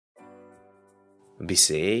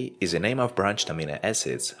BCAA is a name of branched amino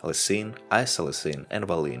acids lysine, isoleucine, and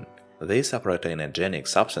valine. These are proteinogenic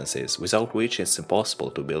substances without which it's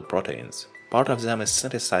impossible to build proteins. Part of them is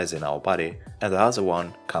synthesized in our body, and the other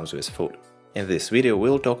one comes with food. In this video,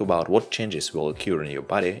 we'll talk about what changes will occur in your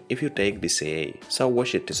body if you take BCAA, so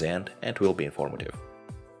watch it to the end and it will be informative.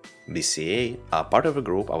 BCAA are part of a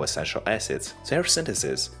group of essential acids. Their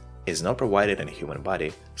synthesis is not provided in the human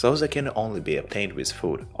body, so they can only be obtained with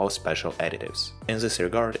food or special additives. In this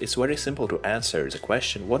regard, it's very simple to answer the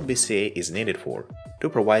question what BCAA is needed for: to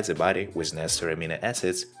provide the body with necessary amino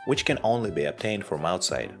acids which can only be obtained from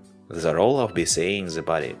outside. The role of BCAA in the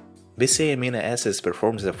body. BCAA amino acids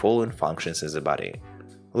perform the following functions in the body.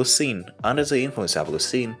 Leucine. Under the influence of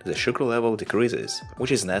leucine, the sugar level decreases,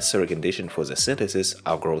 which is a necessary condition for the synthesis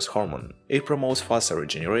of growth hormone. It promotes faster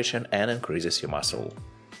regeneration and increases your muscle.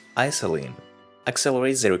 Isoleucine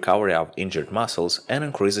accelerates the recovery of injured muscles and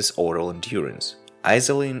increases overall endurance.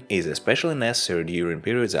 Isoleucine is especially necessary during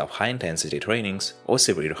periods of high-intensity trainings or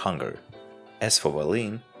severe hunger. As for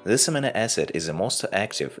valine, this amino acid is the most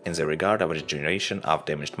active in the regard of regeneration of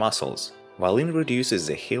damaged muscles. Valine reduces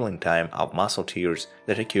the healing time of muscle tears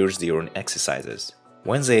that occurs during exercises.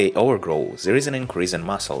 When they overgrow, there is an increase in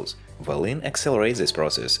muscles. Valine accelerates this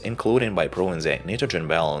process, including by improving the nitrogen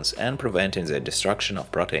balance and preventing the destruction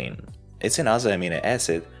of protein. It's another amino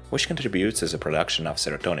acid which contributes to the production of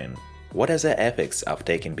serotonin. What are the effects of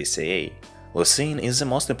taking BCAA? Leucine is the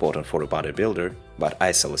most important for a bodybuilder, but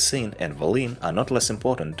isoleucine and valine are not less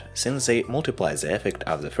important since they multiply the effect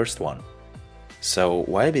of the first one. So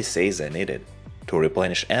why BCAAs are needed? To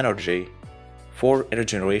replenish energy, for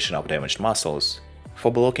regeneration of damaged muscles,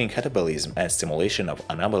 for blocking catabolism and stimulation of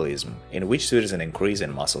anabolism, in which there is an increase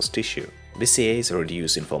in muscle tissue. BCAAs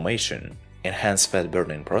reduce inflammation, enhance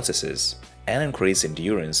fat-burning processes, and increase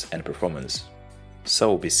endurance and performance.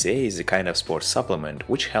 So BCAA is a kind of sports supplement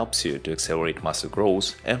which helps you to accelerate muscle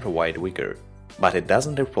growth and provide vigor. But it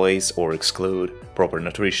doesn't replace or exclude proper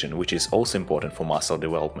nutrition, which is also important for muscle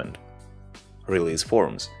development. Release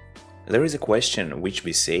forms. There is a question which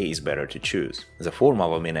BCAA is better to choose. The form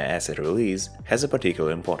of amino acid release has a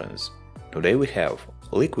particular importance. Today we have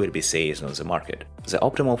liquid BCAAs on the market. The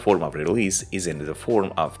optimal form of release is in the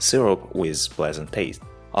form of syrup with pleasant taste.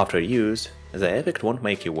 After use, the effect won't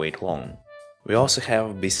make you wait long. We also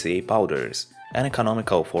have BCAA powders, an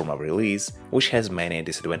economical form of release which has many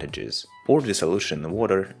disadvantages: poor dissolution in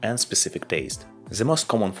water and specific taste. The most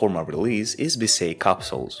common form of release is BCAA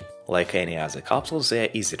capsules. Like any other capsules, they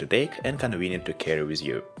are easy to take and convenient to carry with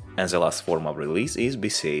you. And the last form of release is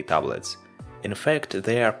BCAA tablets. In fact,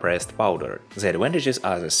 they are pressed powder. The advantages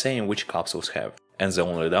are the same which capsules have, and the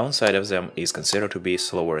only downside of them is considered to be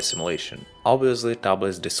slower assimilation. Obviously,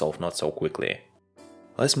 tablets dissolve not so quickly.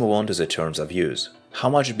 Let's move on to the terms of use. How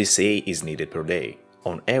much BCAA is needed per day?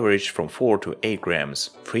 On average, from 4 to 8 grams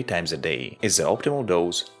 3 times a day is the optimal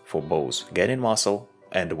dose for both gaining muscle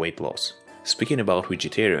and weight loss. Speaking about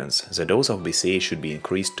vegetarians, the dose of BCAA should be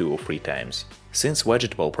increased 2 or 3 times, since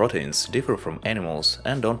vegetable proteins differ from animals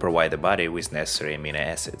and don't provide the body with necessary amino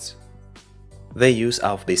acids. The use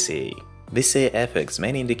of BCAA. BCAA affects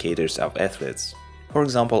many indicators of athletes. For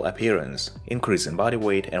example, appearance, increase in body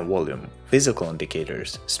weight and volume, physical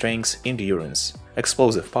indicators, strength, endurance,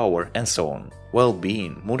 explosive power, and so on.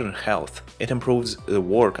 Well-being, mood and health. It improves the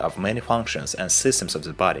work of many functions and systems of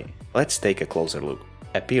the body. Let's take a closer look.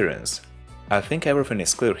 Appearance. I think everything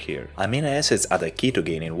is clear here. Amino acids are the key to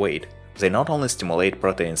gaining weight. They not only stimulate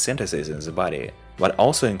protein synthesis in the body, but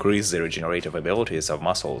also increase the regenerative abilities of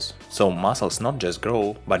muscles. So muscles not just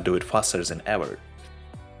grow, but do it faster than ever.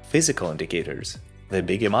 Physical indicators. The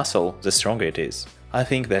bigger muscle, the stronger it is. I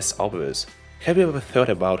think that's obvious. Have you ever thought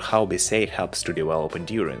about how BCAA helps to develop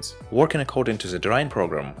endurance? Working according to the drying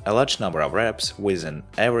program, a large number of reps with an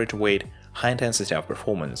average weight, high intensity of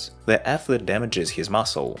performance, the athlete damages his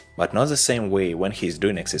muscle, but not the same way when he is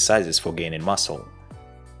doing exercises for gaining muscle.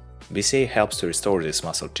 BCAA helps to restore these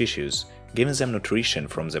muscle tissues, giving them nutrition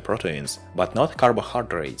from the proteins, but not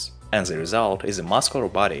carbohydrates, and the result is a muscular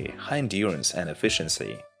body, high endurance and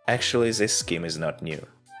efficiency. Actually, this scheme is not new.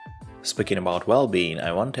 Speaking about well-being,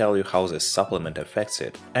 I won't tell you how this supplement affects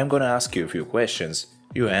it. I'm gonna ask you a few questions,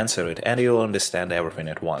 you answer it and you'll understand everything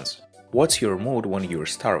at once. What's your mood when you're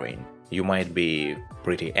starving? You might be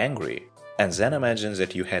pretty angry. And then imagine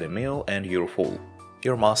that you had a meal and you're full.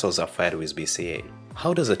 Your muscles are fed with BCAA.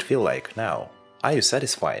 How does it feel like now? Are you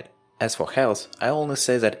satisfied? As for health, I only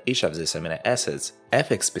say that each of these amino acids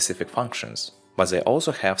affects specific functions. But they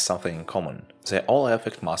also have something in common. They all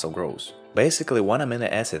affect muscle growth. Basically, one amino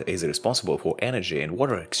acid is responsible for energy and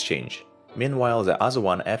water exchange. Meanwhile, the other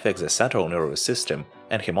one affects the central nervous system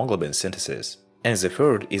and hemoglobin synthesis. And the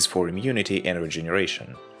third is for immunity and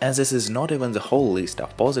regeneration. And this is not even the whole list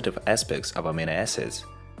of positive aspects of amino acids.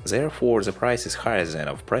 Therefore, the price is higher than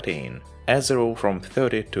of protein, as the rule from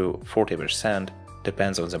 30 to 40%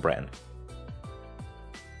 depends on the brand.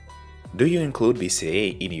 Do you include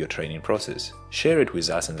BCAA in your training process? Share it with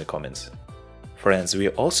us in the comments. Friends, we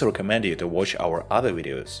also recommend you to watch our other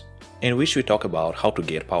videos, in which we talk about how to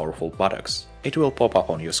get powerful buttocks. It will pop up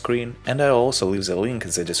on your screen, and I'll also leave the link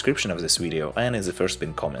in the description of this video and in the first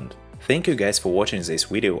pinned comment. Thank you guys for watching this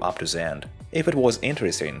video up to the end. If it was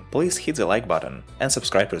interesting, please hit the like button and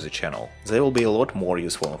subscribe to the channel. There will be a lot more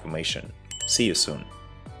useful information. See you soon.